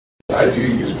I do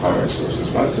use primary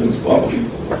sources. My students love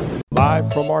them.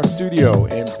 Live from our studio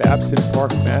in Babson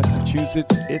Park,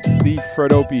 Massachusetts, it's the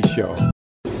Fred Opie Show.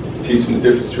 Teach them the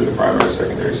difference between the primary and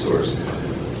secondary source.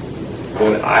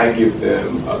 When I give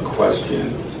them a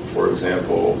question, for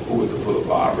example, who was the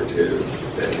political operative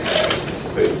that had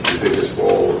played the biggest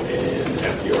role in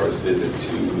FDR's visit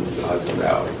to the Hudson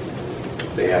Valley?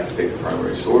 They have to take the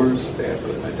primary source, they have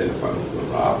to identify who the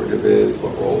political operative is,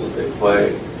 what role did they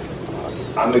play.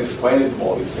 I'm explaining to them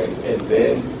all these things, and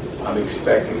then I'm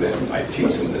expecting them, I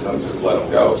teach them this, I'm just let them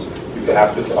go. You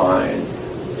have to find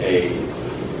a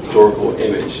historical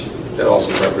image that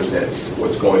also represents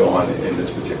what's going on in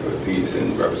this particular piece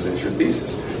and represents your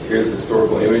thesis. Here's a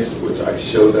historical image, which I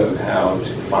show them how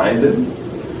to find them,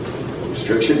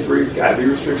 restriction-free, it's got to be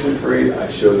restriction-free. I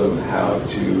show them how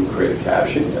to create a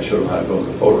caption. I show them how to go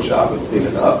into Photoshop and clean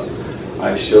it up.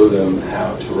 I show them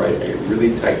how to write a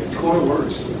really tight 200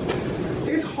 words.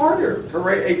 It's harder to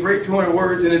write a great 200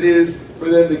 words than it is for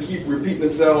them to keep repeating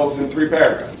themselves in 3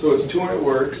 paragraphs. So it's 200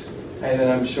 words, and then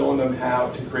I'm showing them how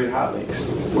to create hot links.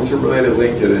 What's a related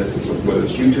link to this? It's whether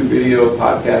it's YouTube video,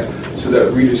 podcast, so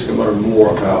that readers can learn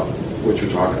more about what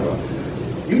you're talking about.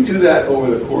 You do that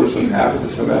over the course of half of the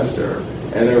semester,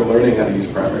 and they're learning how to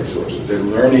use primary sources. They're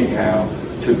learning how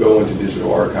to go into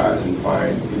digital archives and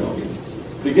find,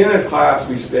 beginning of class,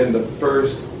 we spend the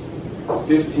first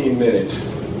 15 minutes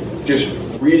just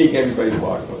reading everybody's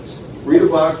blog post. Read a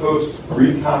blog post,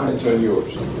 read comments on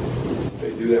yours.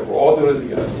 They do that, we're all doing it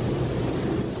together.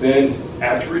 Then,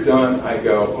 after we're done, I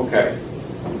go, okay,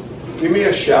 give me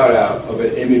a shout out of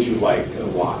an image you liked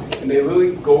and why. And they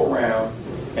literally go around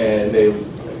and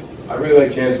I really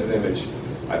like Chance's image.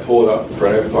 I pull it up in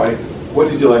front of everybody. What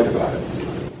did you like about it?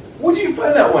 What did you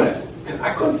find that one at?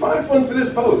 I couldn't find one for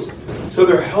this post. So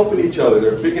they're helping each other.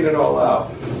 They're figuring it all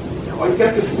out. Oh, you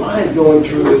got this line going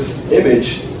through this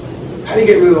image. How do you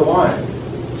get rid of the line?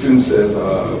 Student says,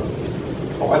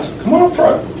 come on up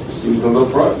front. Student comes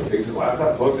up front, takes his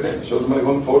laptop, plugs it in, shows him how to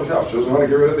go in Photoshop, shows him how to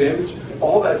get rid of the image.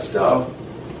 All that stuff.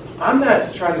 I'm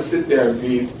not trying to sit there and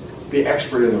be the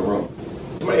expert in the room.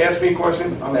 Somebody asks me a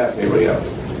question, I'm asking everybody else.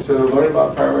 So they're learning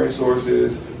about primary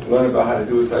sources, learning about how to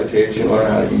do a citation,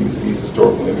 learning how to use these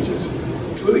historical images.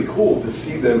 It's really cool to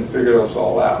see them figure this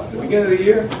all out. At the beginning of the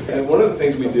year, and one of the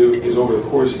things we do is over the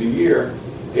course of the year,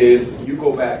 is you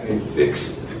go back and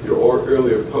fix your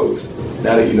earlier post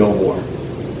now that you know more.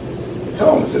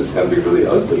 Tell them it's going to be really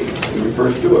ugly when you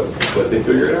first do it, but they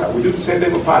figure it out. We do the same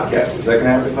thing with podcasts. The second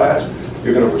half of the class,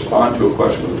 you're going to respond to a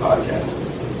question with a podcast.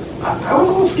 I was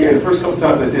a little scared the first couple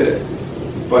times I did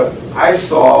it, but I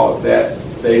saw that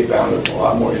they found this a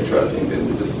lot more interesting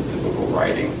than just the typical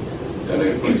writing than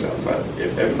anything else.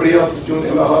 If everybody else is doing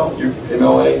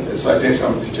MLA, and citation,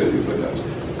 I'm going to teach you how to do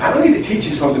footnotes. I don't need to teach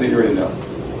you something that you already know.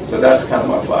 So that's kind of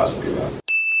my philosophy about it.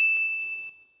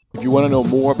 If you want to know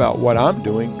more about what I'm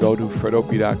doing, go to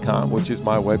fredopie.com, which is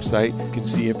my website. You can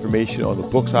see information on the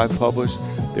books I've published.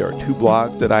 There are 2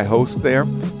 blogs that I host there,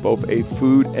 both a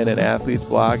food and an athlete's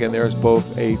blog, and there's both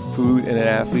a food and an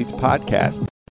athlete's podcast.